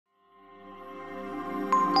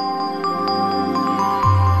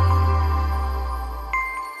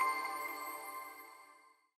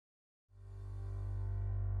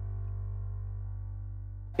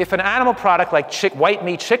if an animal product like white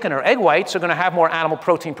meat, chicken, or egg whites are going to have more animal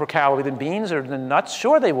protein per calorie than beans or than nuts,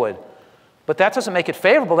 sure they would. But that doesn't make it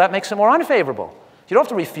favorable. That makes it more unfavorable. You don't have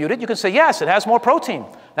to refute it. You can say, yes, it has more protein.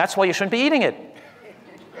 That's why you shouldn't be eating it.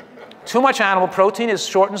 Too much animal protein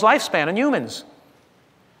shortens lifespan in humans.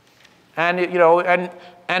 And, you know,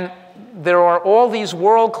 and there are all these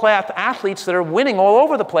world-class athletes that are winning all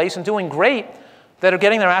over the place and doing great, that are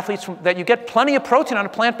getting their athletes that you get plenty of protein on a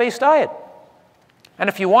plant-based diet. And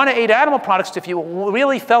if you want to eat animal products, if you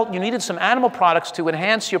really felt you needed some animal products to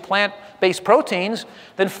enhance your plant-based proteins,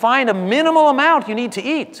 then find a minimal amount you need to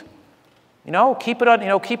eat. You know, keep it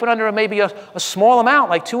under maybe a small amount,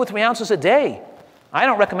 like 2 or 3 ounces a day. I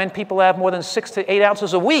don't recommend people have more than 6 to 8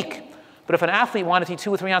 ounces a week. But if an athlete wanted to eat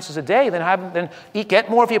 2 or 3 ounces a day, then get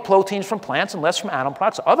more of your proteins from plants and less from animal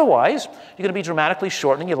products. Otherwise, you're going to be dramatically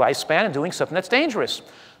shortening your lifespan and doing something that's dangerous.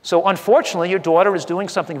 So unfortunately, your daughter is doing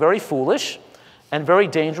something very foolish and very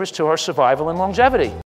dangerous to her survival and longevity.